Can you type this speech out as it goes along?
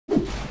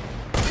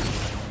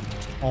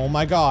Oh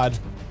my God.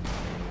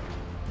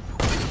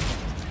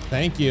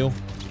 Thank you.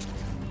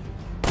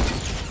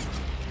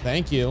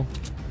 Thank you.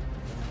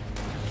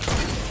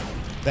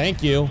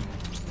 Thank you.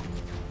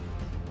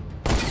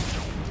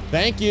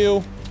 Thank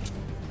you.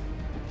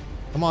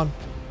 Come on.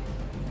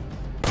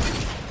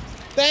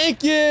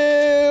 Thank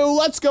you.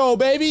 Let's go,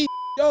 baby.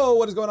 Yo,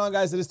 what is going on,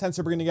 guys? It is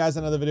Tensor bringing you guys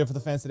another video for the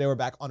fans. Today we're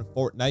back on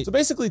Fortnite. So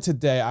basically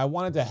today I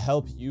wanted to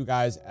help you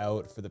guys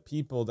out for the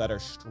people that are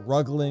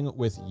struggling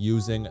with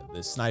using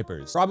the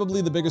snipers.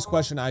 Probably the biggest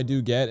question I do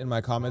get in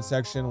my comment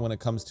section when it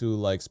comes to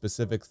like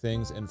specific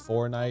things in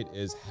Fortnite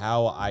is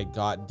how I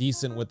got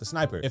decent with the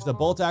sniper. If the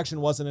bolt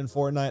action wasn't in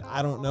Fortnite,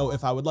 I don't know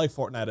if I would like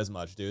Fortnite as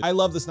much, dude. I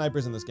love the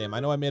snipers in this game. I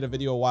know I made a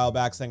video a while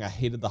back saying I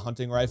hated the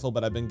hunting rifle,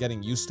 but I've been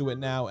getting used to it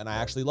now and I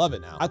actually love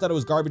it now. I thought it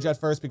was garbage at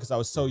first because I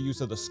was so used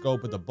to the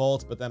scope with the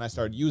bolt, but then I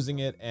started using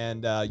it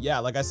and yeah,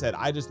 like I said,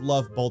 I just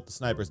love both the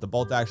snipers, the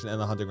bolt action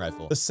and the hunting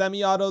rifle. The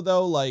semi-auto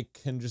though, like,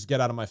 can just get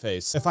out of my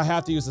face. If I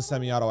have to use the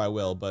semi-auto, I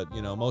will, but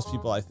you know, most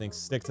people I think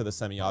stick to the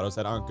semi-autos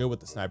that aren't good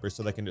with the snipers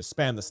so they can just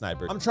spam the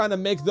sniper. I'm trying to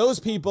make those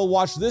people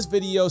watch this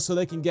video so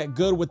they can get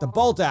good with the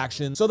bolt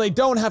action so they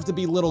don't have to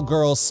be little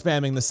girls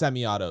spamming the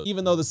semi-auto,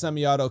 even though the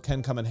semi-auto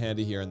can come in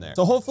handy here and there.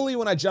 So hopefully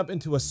when I jump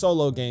into a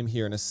solo game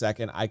here in a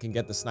second, I can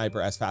get the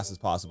sniper as fast as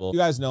possible. You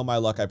guys know my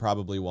luck, I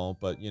probably won't,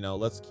 but you know,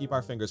 let's keep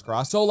our fingers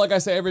crossed. So like I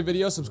say every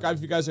video, subscribe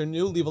if you guys are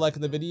new, leave a like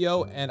in the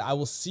video, and I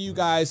will see you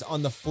guys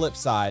on the flip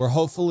side, where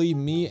hopefully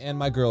me and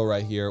my girl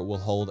right here will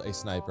hold a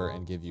sniper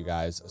and give you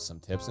guys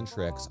some tips and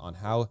tricks on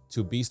how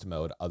to beast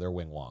mode other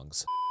wing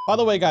wongs. By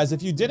the way, guys,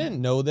 if you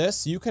didn't know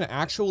this, you can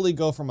actually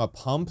go from a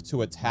pump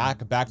to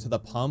attack back to the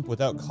pump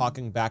without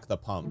cocking back the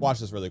pump. Watch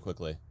this really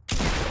quickly.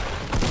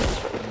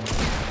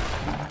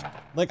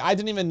 Like, I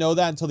didn't even know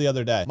that until the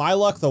other day. My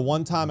luck, the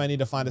one time I need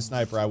to find a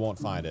sniper, I won't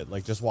find it.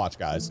 Like, just watch,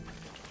 guys.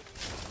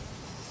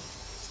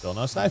 Still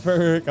no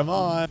sniper, come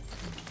on.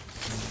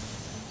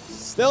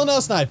 Still no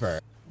sniper.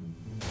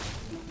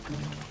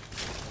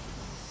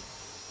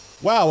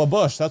 Wow, a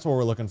bush, that's what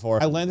we're looking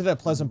for. I landed at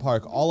Pleasant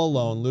Park all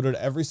alone, looted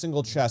every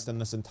single chest in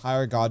this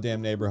entire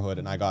goddamn neighborhood,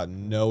 and I got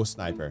no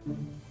sniper.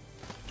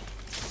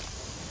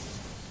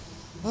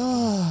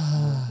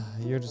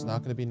 You're just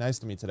not gonna be nice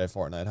to me today,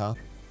 Fortnite, huh?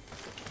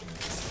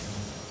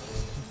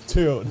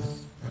 Dude.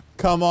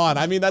 Come on.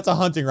 I mean, that's a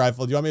hunting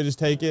rifle. Do you want me to just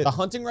take it? The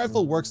hunting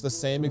rifle works the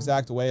same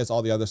exact way as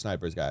all the other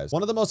snipers, guys.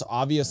 One of the most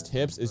obvious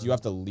tips is you have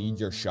to lead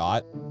your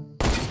shot.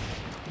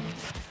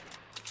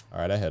 All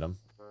right, I hit him.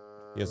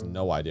 He has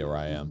no idea where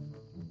I am.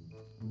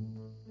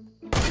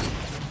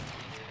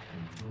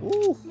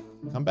 Ooh,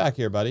 come back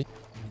here, buddy.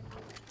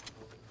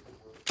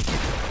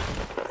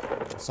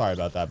 Sorry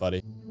about that,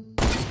 buddy.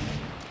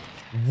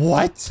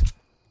 What?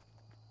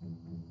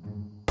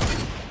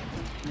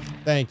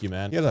 Thank you,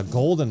 man. He has a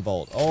golden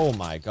bolt. Oh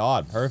my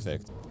God,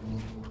 perfect.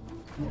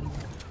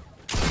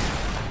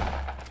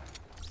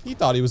 He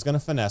thought he was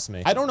gonna finesse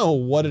me. I don't know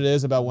what it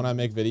is about when I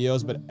make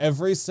videos, but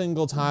every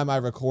single time I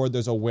record,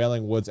 there's a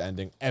Wailing Woods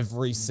ending.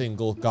 Every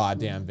single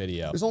goddamn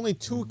video. There's only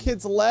 2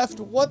 kids left.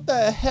 What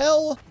the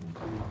hell?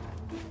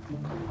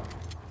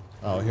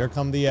 Oh, here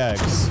come the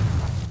eggs.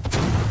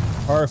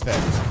 Perfect.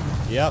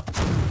 Yep.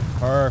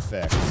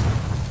 Perfect.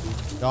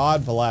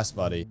 God bless,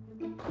 buddy.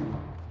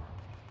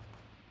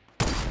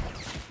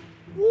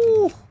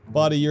 Woo!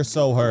 Buddy, you're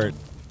so hurt.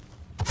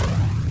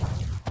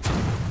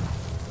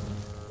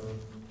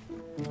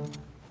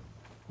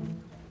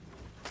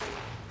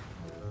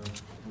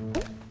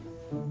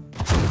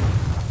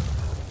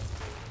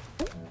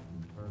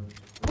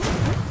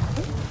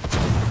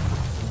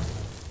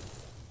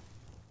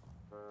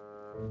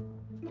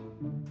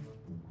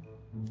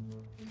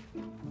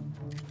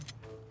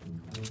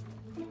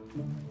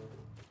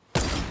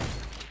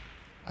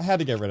 I had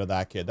to get rid of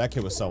that kid. That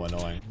kid was so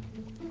annoying.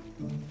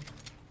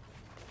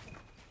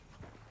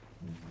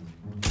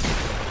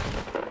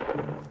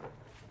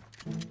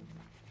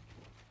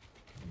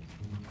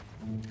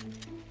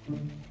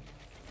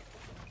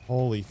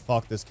 Holy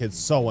fuck, this kid's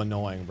so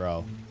annoying,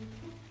 bro.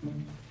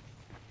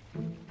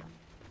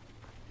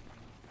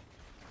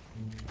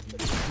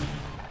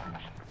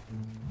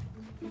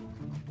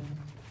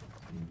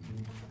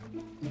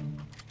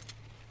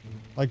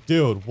 Like,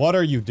 dude, what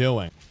are you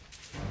doing?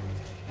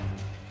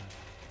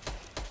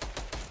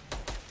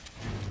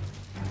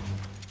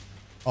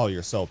 Oh,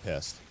 you're so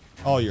pissed.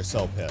 Oh, you're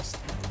so pissed.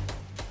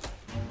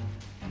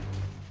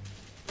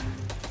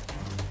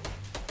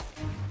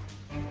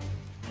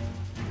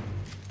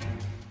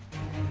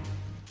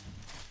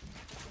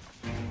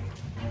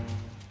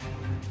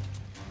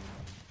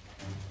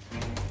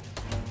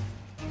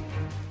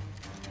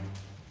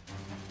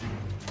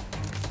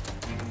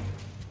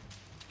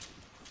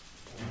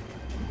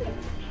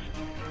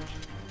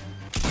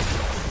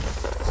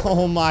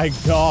 Oh my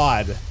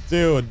God.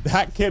 Dude,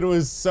 that kid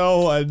was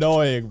so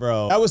annoying,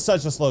 bro. That was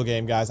such a slow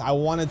game, guys. I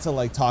wanted to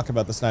like talk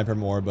about the sniper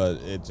more, but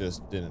it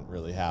just didn't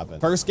really happen.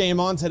 First game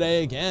on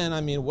today again.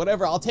 I mean,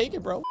 whatever. I'll take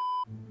it, bro.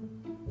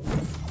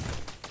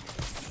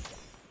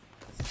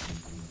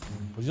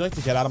 Would you like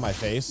to get out of my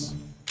face?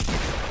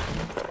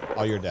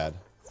 Oh, you're dead.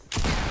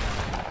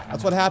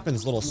 That's what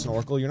happens, little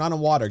snorkel. You're not in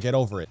water. Get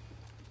over it.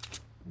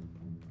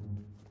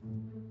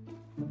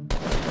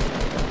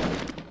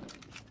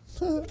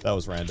 That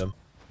was random.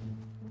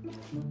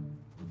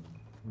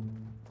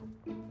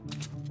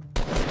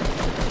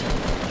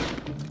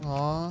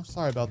 Aw,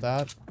 sorry about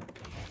that.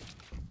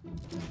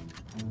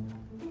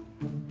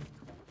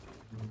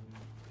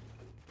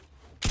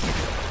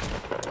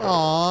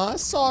 Aw,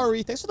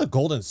 sorry. Thanks for the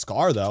golden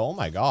scar, though. Oh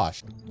my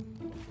gosh.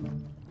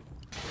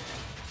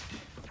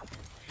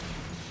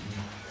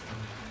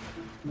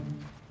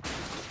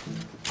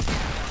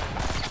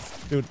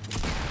 Dude.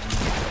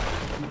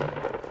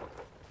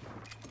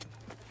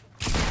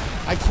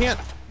 I can't.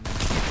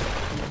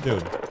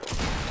 Dude.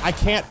 I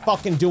can't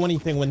fucking do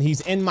anything when he's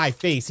in my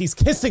face. He's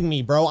kissing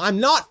me, bro. I'm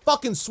not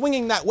fucking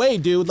swinging that way,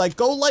 dude. Like,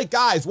 go like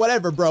guys,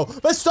 whatever, bro.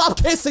 But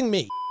stop kissing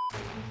me.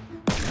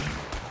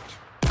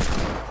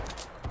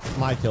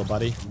 My kill,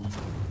 buddy.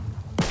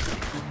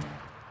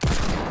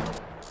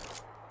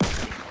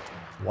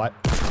 What?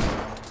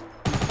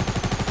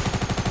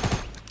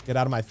 Get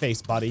out of my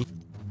face, buddy.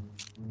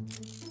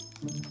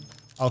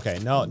 Okay,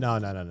 no.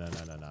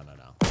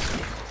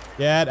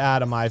 Get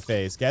out of my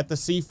face. Get the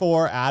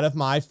C4 out of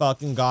my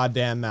fucking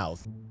goddamn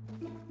mouth.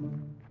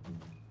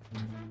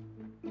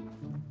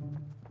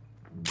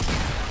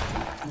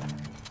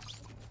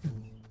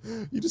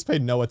 You just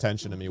paid no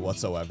attention to me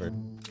whatsoever.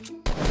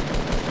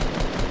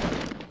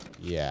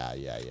 Yeah.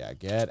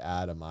 Get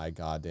out of my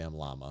goddamn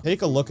llama.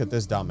 Take a look at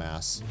this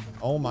dumbass.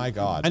 Oh my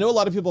god. I know a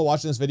lot of people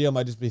watching this video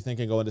might just be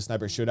thinking go into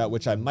sniper shootout,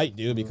 which I might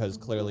do because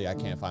clearly I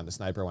can't find the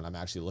sniper when I'm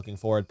actually looking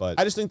for it. But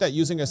I just think that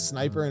using a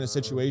sniper in a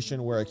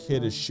situation where a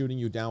kid is shooting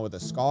you down with a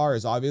scar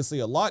is obviously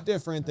a lot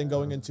different than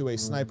going into a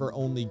sniper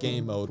only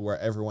game mode where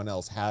everyone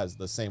else has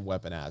the same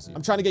weapon as you.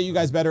 I'm trying to get you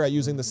guys better at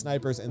using the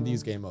snipers in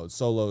these game modes.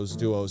 Solos,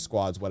 duos,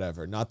 squads,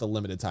 whatever. Not the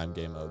limited time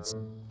game modes.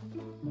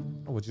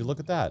 Oh, would you look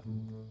at that?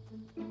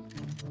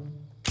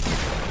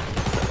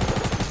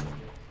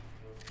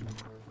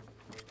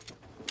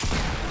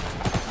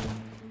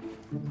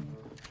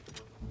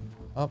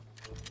 Up.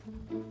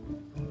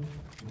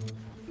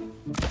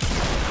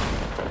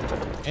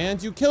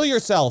 And you kill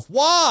yourself.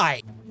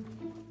 Why?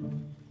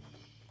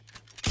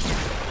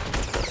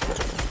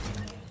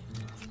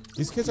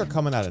 These kids are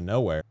coming out of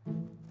nowhere.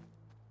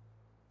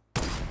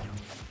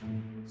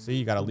 See,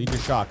 you gotta lead your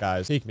shot,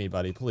 guys. Take me,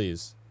 buddy,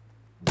 please.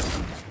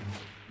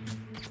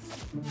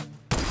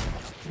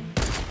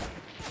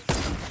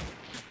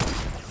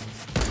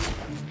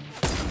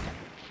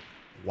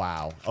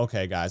 Wow.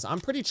 Okay, guys. I'm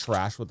pretty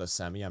trash with the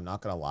semi. I'm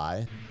not gonna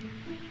lie.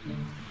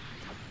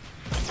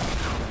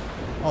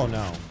 Oh,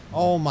 no.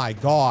 Oh, my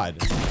God.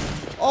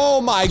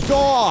 Oh, my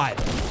God.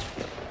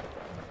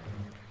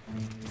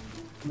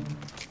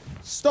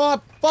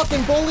 Stop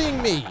fucking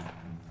bullying me.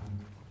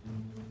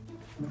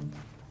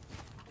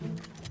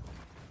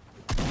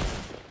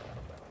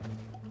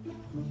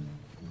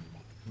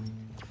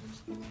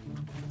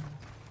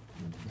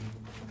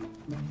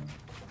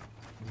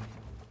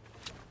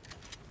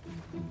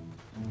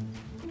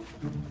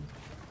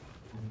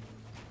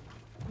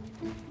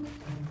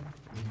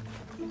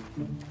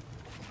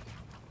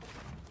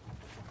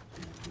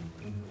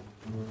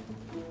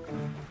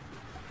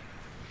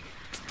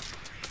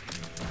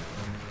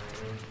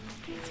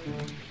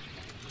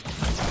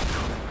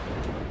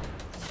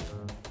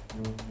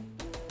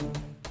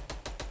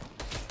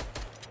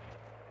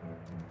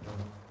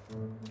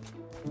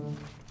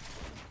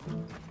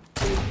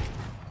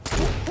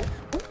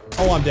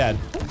 Oh, I'm dead.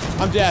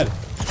 I'm dead.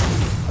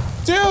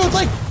 Dude,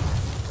 like,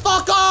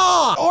 fuck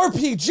off!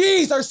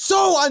 RPGs are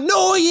so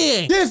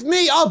annoying! Give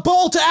me a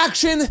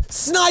bolt-action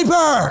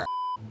sniper!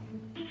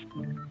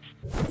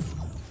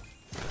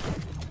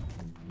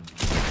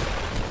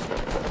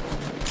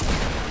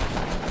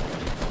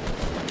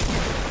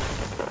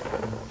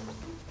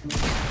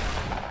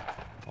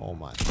 Oh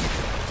my.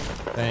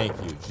 Thank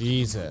you,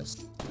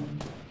 Jesus.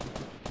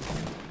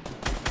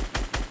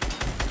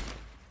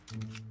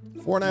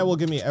 Fortnite will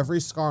give me every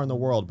scar in the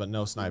world, but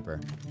no sniper.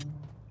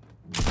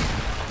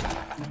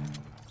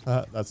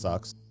 That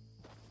sucks.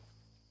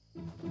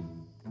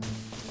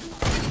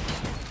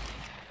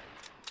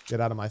 Get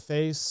out of my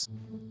face.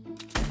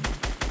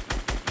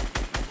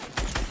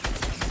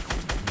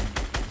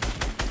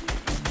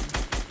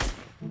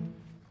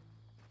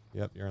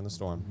 Yep, you're in the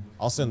storm.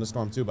 I'll sit in the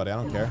storm too, buddy. I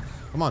don't care.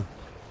 Come on.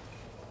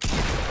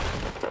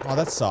 Oh,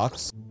 that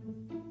sucks.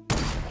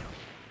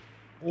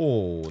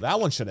 Oh, that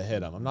one should have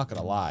hit him. I'm not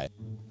gonna lie.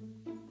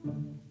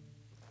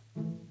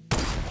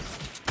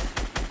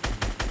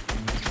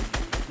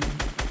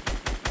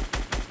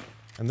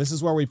 And this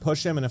is where we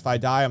push him, and if I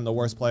die, I'm the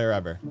worst player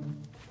ever.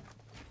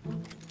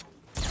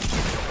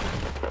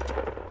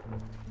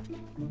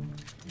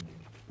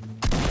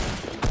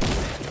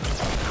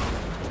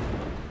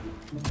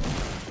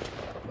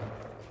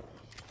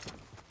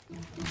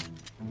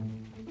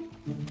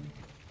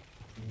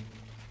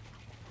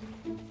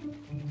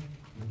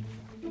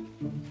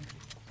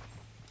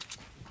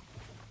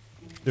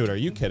 Dude, are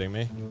you kidding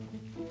me?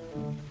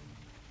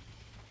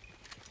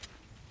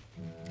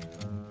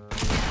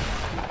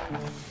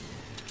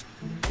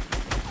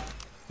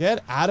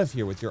 Get out of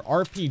here with your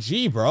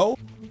RPG, bro.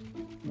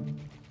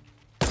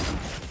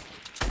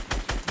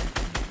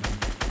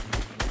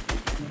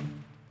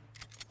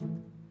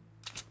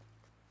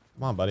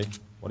 Come on, buddy.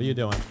 What are you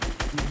doing?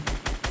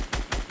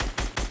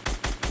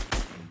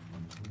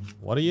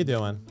 What are you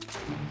doing?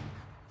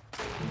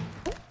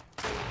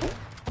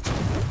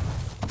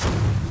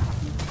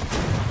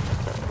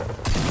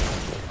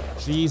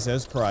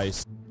 Jesus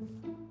Christ.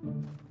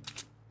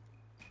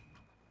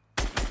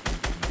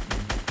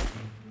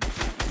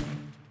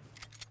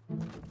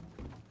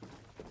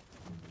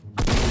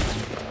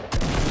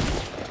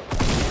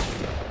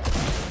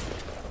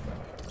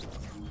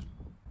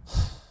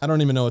 I don't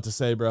even know what to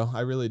say, bro. I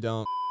really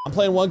don't. I'm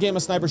playing one game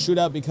of Sniper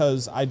Shootout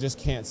because I just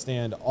can't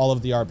stand all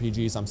of the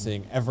RPGs I'm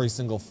seeing every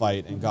single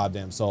fight in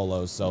goddamn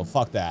solos, so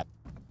fuck that.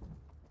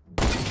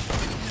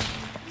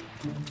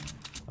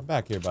 I'm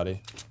back here,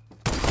 buddy.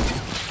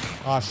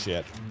 Aw,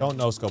 shit. Don't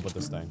no-scope with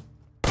this thing.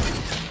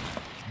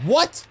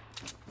 What?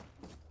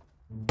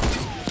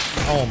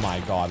 Oh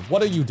my god.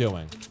 What are you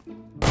doing?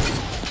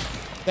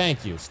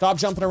 Thank you. Stop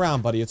jumping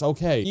around, buddy. It's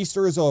okay.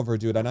 Easter is over,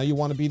 dude. I know you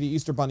want to be the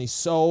Easter Bunny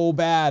so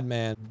bad,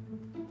 man.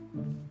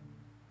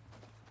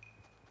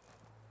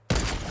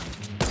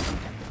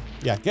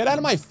 Yeah, get out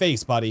of my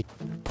face, buddy.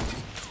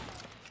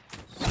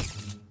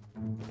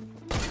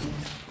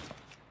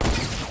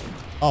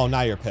 Oh,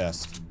 now you're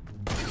pissed.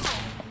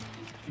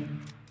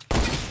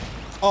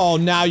 Oh,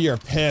 now you're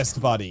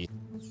pissed, buddy.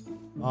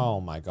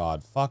 Oh my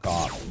god, fuck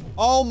off.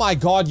 Oh my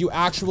god, you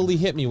actually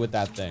hit me with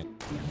that thing.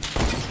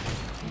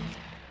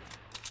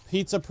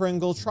 Pizza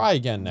Pringle, try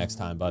again next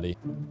time, buddy.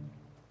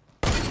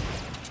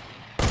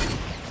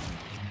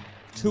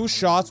 2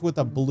 shots with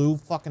a blue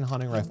fucking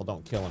hunting rifle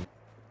don't kill him.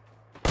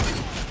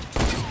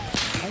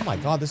 Oh my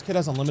god, this kid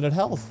has unlimited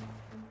health.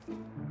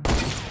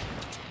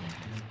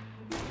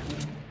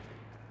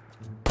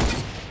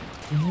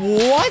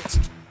 What?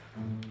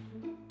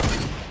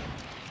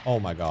 Oh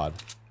my god.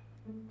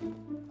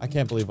 I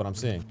can't believe what I'm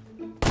seeing.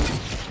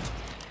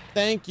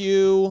 Thank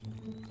you.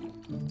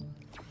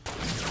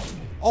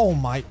 Oh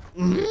my.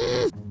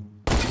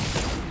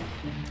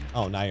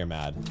 Oh, now you're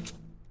mad.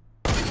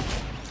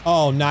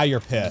 Oh, now you're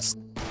pissed.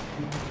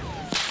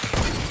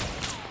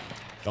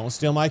 Don't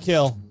steal my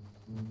kill.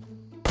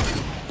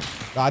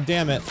 God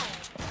damn it.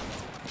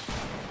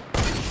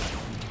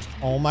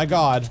 Oh my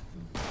god.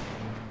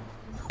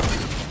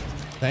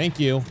 Thank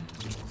you.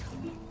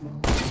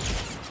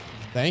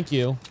 Thank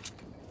you.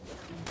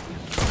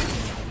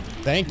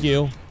 Thank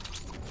you.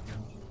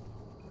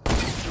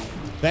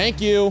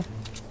 Thank you.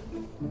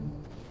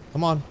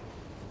 Come on.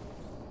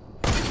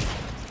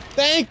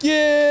 Thank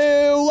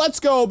you!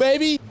 Let's go,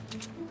 baby!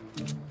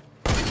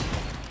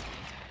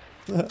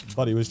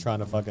 Buddy was trying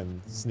to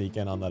fucking sneak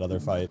in on that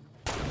other fight.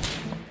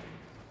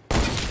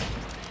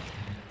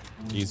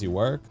 Easy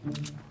work.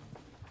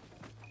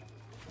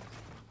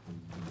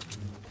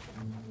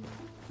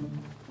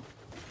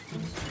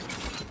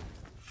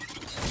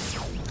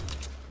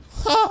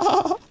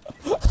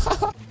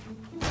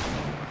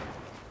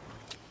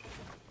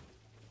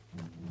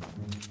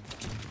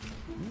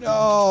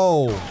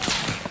 No!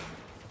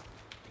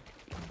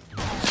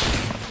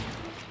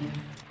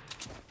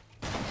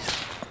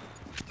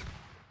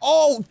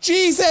 Oh,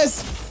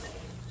 Jesus!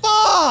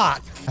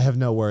 Fuck! I have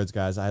no words,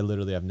 guys. I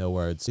literally have no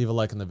words. Leave a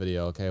like on the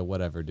video, okay?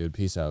 Whatever, dude.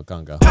 Peace out.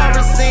 Gunga.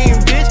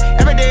 Bitch.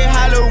 Every day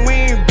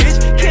Halloween,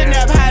 bitch.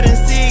 Kidnap, hide and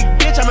seek,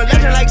 bitch. I'm a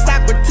legend like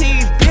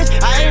Socrates.